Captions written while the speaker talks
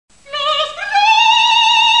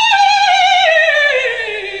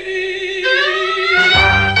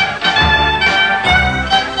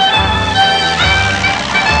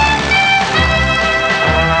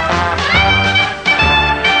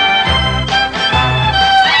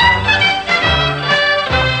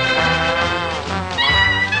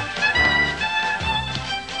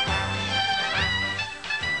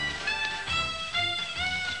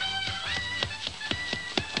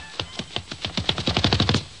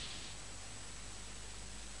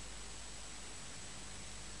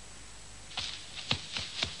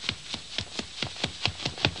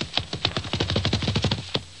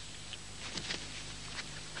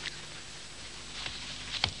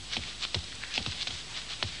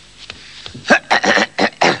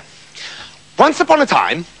Once upon a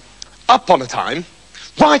time, up on a time,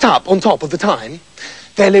 right up on top of the time,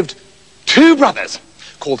 there lived two brothers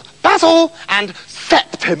called Basil and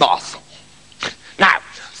Septimus. Now,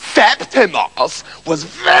 Septimus was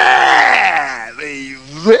very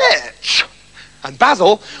rich, and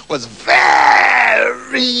Basil was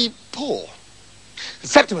very poor. And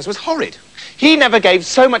Septimus was horrid. He never gave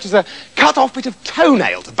so much as a cut-off bit of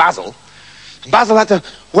toenail to Basil. And Basil had to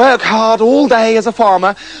work hard all day as a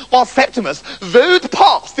farmer, while Septimus rode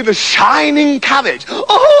past in a shining carriage,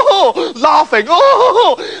 oh, laughing,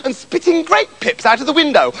 oh, and spitting grape pips out of the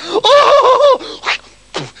window. Oh,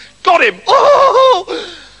 got him,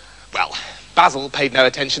 oh. Well, Basil paid no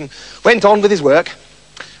attention, went on with his work,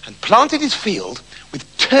 and planted his field with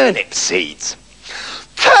turnip seeds.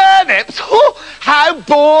 Turnips? Oh, how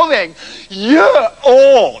boring! You're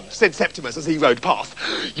on, said Septimus as he rode past.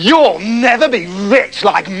 You'll never be rich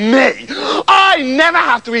like me. I never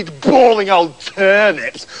have to eat boring old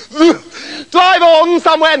turnips. Drive on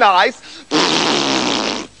somewhere nice.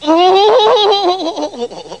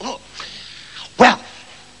 Well,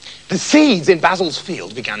 the seeds in Basil's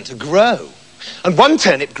field began to grow, and one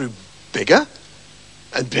turnip grew bigger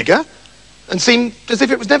and bigger and seemed as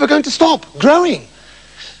if it was never going to stop growing.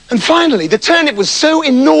 And finally, the turnip was so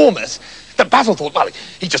enormous that Basil thought, well,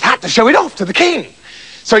 he just had to show it off to the king.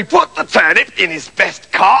 So he put the turnip in his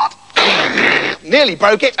best cart, nearly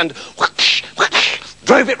broke it, and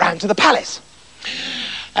drove it round to the palace.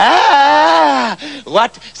 Ah,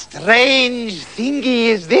 what strange thingy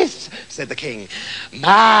is this, said the king.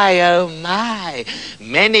 My, oh my,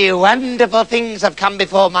 many wonderful things have come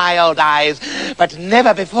before my old eyes, but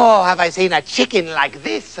never before have I seen a chicken like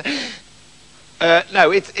this. No,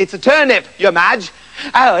 it's a turnip, Your Madge.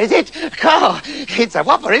 Oh, is it? Oh, it's a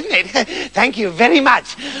whopper, isn't it? Thank you very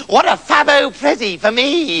much. What a fabo prezi for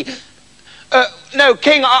me. No,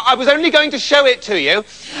 King, I was only going to show it to you.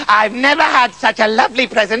 I've never had such a lovely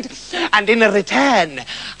present, and in return,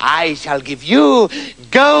 I shall give you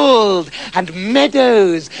gold and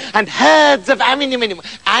meadows and herds of I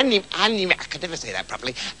could never say that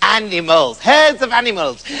properly. Animals, herds of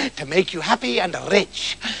animals, to make you happy and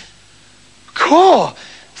rich. Cool.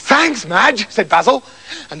 Thanks, Madge, said Basil,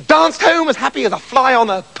 and danced home as happy as a fly on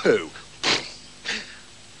a poo.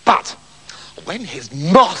 But when his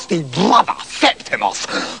nasty brother, Septimus,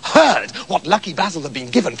 heard what lucky Basil had been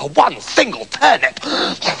given for one single turnip,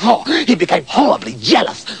 he became horribly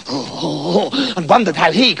jealous and wondered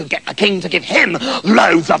how he could get the king to give him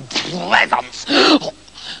loads of presents.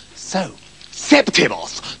 So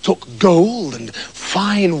Septimus took gold and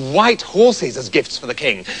fine white horses as gifts for the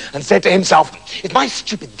king, and said to himself, if my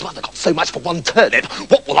stupid brother got so much for one turnip,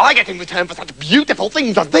 what will I get in return for such beautiful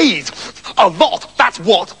things as these? A lot, that's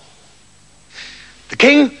what. The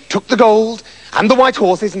king took the gold and the white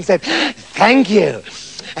horses and said, thank you.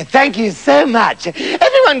 Thank you so much.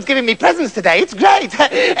 Everyone's giving me presents today. It's great.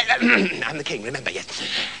 I'm the king, remember, yes.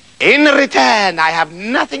 In return, I have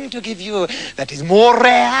nothing to give you that is more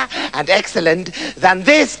rare and excellent than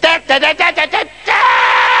this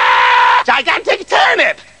gigantic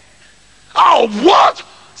turnip. Oh, what?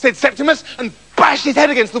 Said Septimus, and bashed his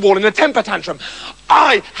head against the wall in a temper tantrum.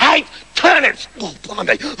 I hate turnips. Oh,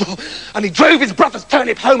 blimey. And he drove his brother's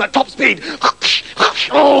turnip home at top speed.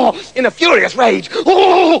 In a furious rage.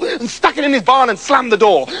 And stuck it in his barn and slammed the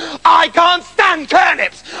door. I can't stand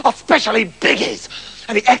turnips, especially biggies.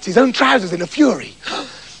 And he ate his own trousers in a fury.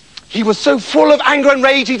 He was so full of anger and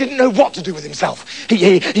rage he didn't know what to do with himself.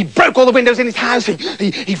 He broke all the windows in his house.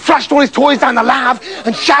 He flushed all his toys down the lav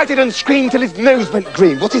and shouted and screamed till his nose went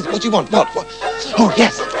green. What do you want? What? Oh,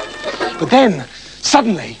 yes. But then,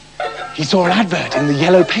 suddenly, he saw an advert in the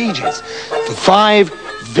Yellow Pages for 5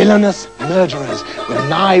 villainous murderers with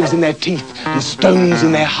knives in their teeth and stones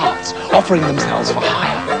in their hearts, offering themselves for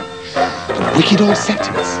hire. And wicked old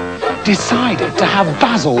Septimus decided to have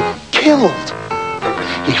Basil killed.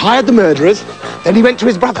 He hired the murderers, then he went to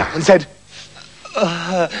his brother and said,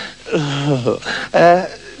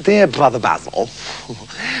 dear brother Basil,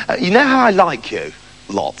 you know how I like you?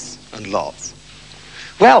 Lots and lots.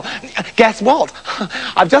 Well, guess what?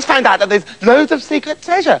 I've just found out that there's loads of secret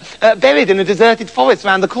treasure buried in a deserted forest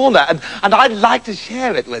around the corner, and I'd like to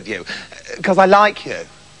share it with you, because I like you.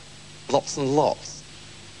 Lots and lots.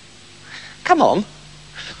 Come on.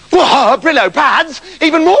 Whoa, Brillo pads!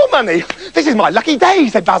 Even more money! This is my lucky day,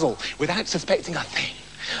 said Basil, without suspecting a thing.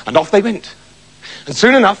 And off they went. And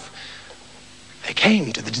soon enough, they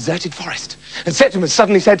came to the deserted forest. And Septimus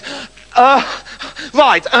suddenly said,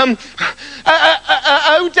 right, oh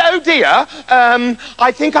dear,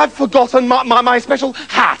 I think I've forgotten my special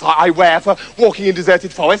hat I wear for walking in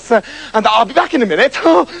deserted forests, and I'll be back in a minute.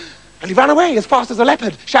 And he ran away as fast as a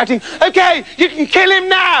leopard, shouting, "Okay, you can kill him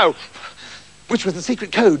now!" Which was the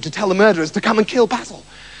secret code to tell the murderers to come and kill Basil.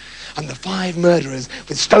 And the 5 murderers,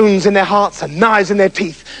 with stones in their hearts and knives in their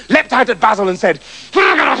teeth, leapt out at Basil and said,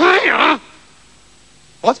 "We're gonna free you!"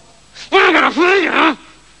 What? "We're gonna free you!"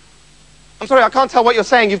 I'm sorry, I can't tell what you're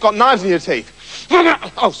saying. You've got knives in your teeth.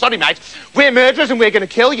 Oh, sorry, mate. We're murderers and we're going to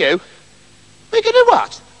kill you. We're going to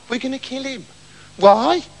what? We're going to kill him.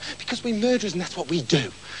 Why? Because we're murderers and that's what we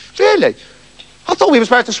do. Really? I thought we were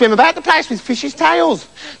supposed to swim about the place with fish's tails.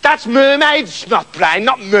 That's mermaids, snot brain,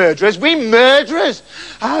 not murderers. We're murderers.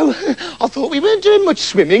 Oh, I thought we weren't doing much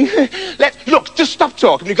swimming. Look, just stop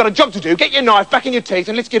talking. You've got a job to do. Get your knife back in your teeth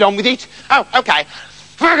and let's get on with it. Oh, okay.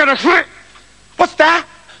 We're going to... What's that?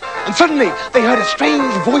 And suddenly they heard a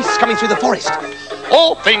strange voice coming through the forest.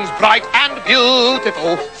 "All things bright and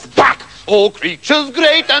beautiful, whack! All creatures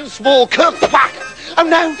great and small, whack!" Oh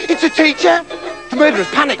no, it's a teacher. The murderer's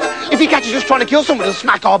panicked. If he catches us trying to kill someone, he'll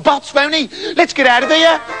smack our butts, won't he? Let's get out of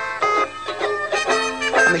here.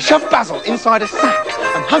 And they shoved Basil inside a sack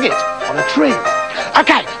and hung it on a tree.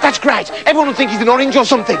 Okay, that's great. Everyone will think he's an orange or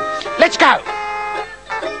something. Let's go.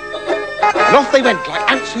 And off they went like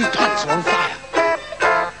ants whose pants are on fire.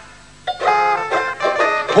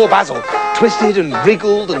 Poor Basil twisted and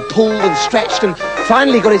wriggled and pulled and stretched and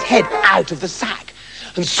finally got his head out of the sack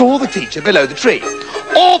and saw the teacher below the tree.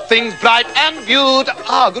 "All things bright and beautiful."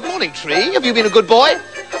 "Ah, good morning, tree. Have you been a good boy?"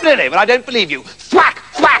 "Really? Well, I don't believe you." Thwack,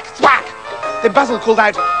 thwack, thwack. Then Basil called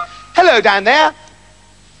out, "Hello down there."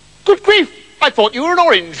 "Good grief, I thought you were an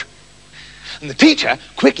orange." And the teacher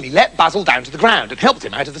quickly let Basil down to the ground and helped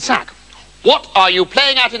him out of the sack. "What are you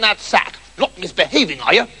playing at in that sack? Not misbehaving,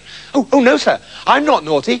 are you?" Oh, no, sir. I'm not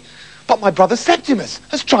naughty. But my brother Septimus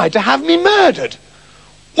has tried to have me murdered."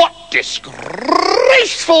 "What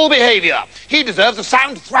disgraceful behaviour! He deserves a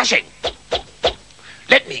sound thrashing.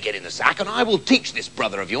 Let me get in the sack and I will teach this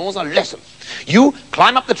brother of yours a lesson. You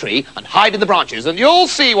climb up the tree and hide in the branches and you'll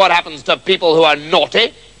see what happens to people who are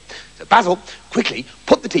naughty." So Basil quickly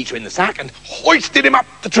put the teacher in the sack and hoisted him up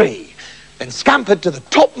the tree, then scampered to the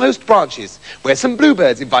topmost branches where some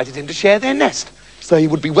bluebirds invited him to share their nest, so he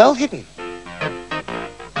would be well hidden.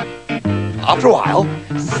 After a while,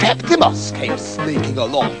 Septimus came sneaking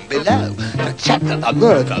along below to check that the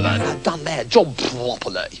murderers had done their job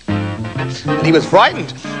properly. And he was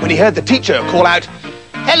frightened when he heard the teacher call out,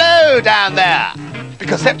 "Hello down there,"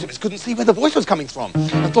 because Septimus couldn't see where the voice was coming from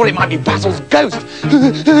and thought it might be Basil's ghost.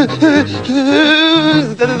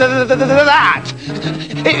 That!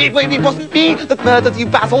 It wasn't me that murdered you,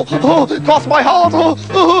 Basil. Oh, cross my heart.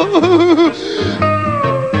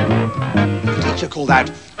 The teacher called out,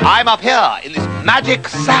 "I'm up here in this magic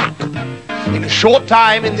sack. In a short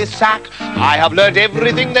time in this sack, I have learned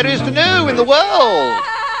everything there is to know in the world.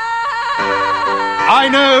 I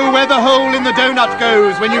know where the hole in the donut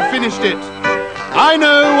goes when you've finished it. I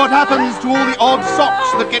know what happens to all the odd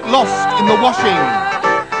socks that get lost in the washing.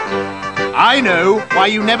 I know why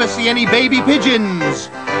you never see any baby pigeons.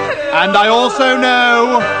 And I also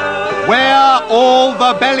know where all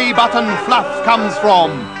the belly button fluff comes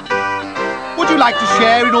from. Would you like to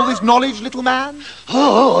share in all this knowledge, little man?"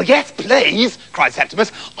 "Oh, yes, please," cried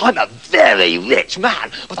Septimus. "I'm a very rich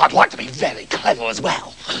man, but I'd like to be very clever as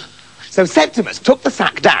well." So Septimus took the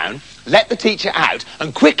sack down, let the teacher out,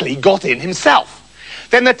 and quickly got in himself.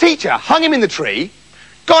 Then the teacher hung him in the tree,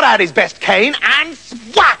 got out his best cane, and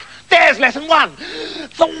thwack! There's lesson 1.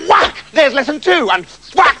 Thwack! There's lesson 2, and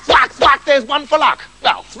thwack, thwack, thwack, there's 1 for luck.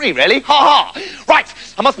 Well, 3 really. Ha ha! Right,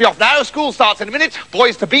 I must be off now. School starts in a minute.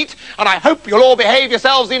 Boys to beat, and I hope you'll all behave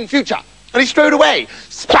yourselves in future. And he strode away,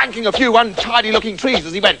 spanking a few untidy-looking trees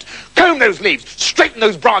as he went. Comb those leaves, straighten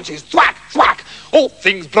those branches, thwack, thwack, all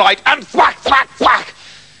things bright, and thwack, thwack, thwack.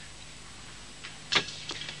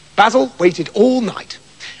 Basil waited all night,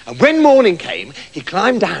 and when morning came, he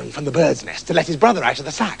climbed down from the bird's nest to let his brother out of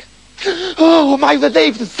the sack. "Oh, am I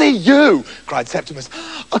relieved to see you?" cried Septimus.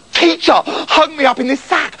 "A teacher hung me up in this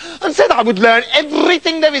sack and said I would learn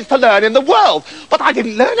everything there is to learn in the world, but I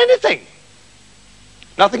didn't learn anything."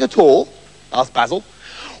 "Nothing at all?" asked Basil.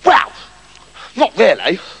 "Well, not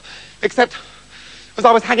really, except as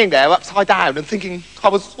I was hanging there upside down and thinking I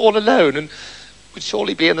was all alone and would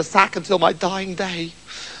surely be in the sack until my dying day,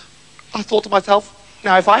 I thought to myself,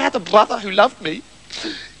 now if I had a brother who loved me,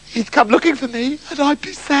 he'd come looking for me and I'd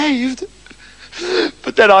be saved.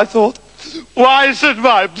 But then I thought, why should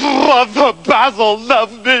my brother Basil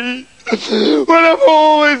love me when I've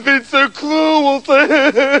always been so cruel to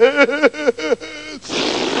him?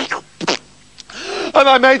 And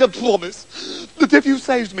I made a promise that if you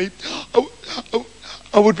saved me,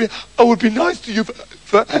 I would be nice to you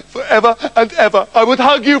forever and ever. I would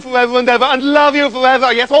hug you forever and ever and love you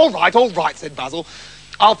forever. Yes, all right, said Basil.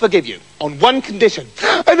 I'll forgive you on one condition.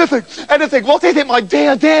 Anything. What is it, my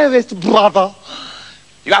dearest brother?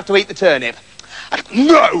 You have to eat the turnip.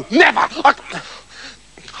 No, never.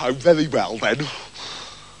 Oh, very well, then.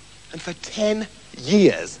 And for 10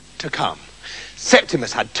 years to come,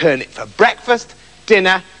 Septimus had turnip for breakfast,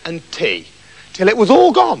 dinner and tea, till it was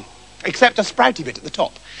all gone, except a sprouty bit at the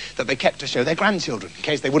top that they kept to show their grandchildren, in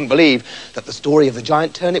case they wouldn't believe that the story of the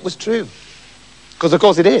giant turnip was true. Because, of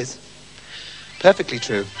course, it is. Perfectly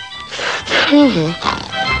true.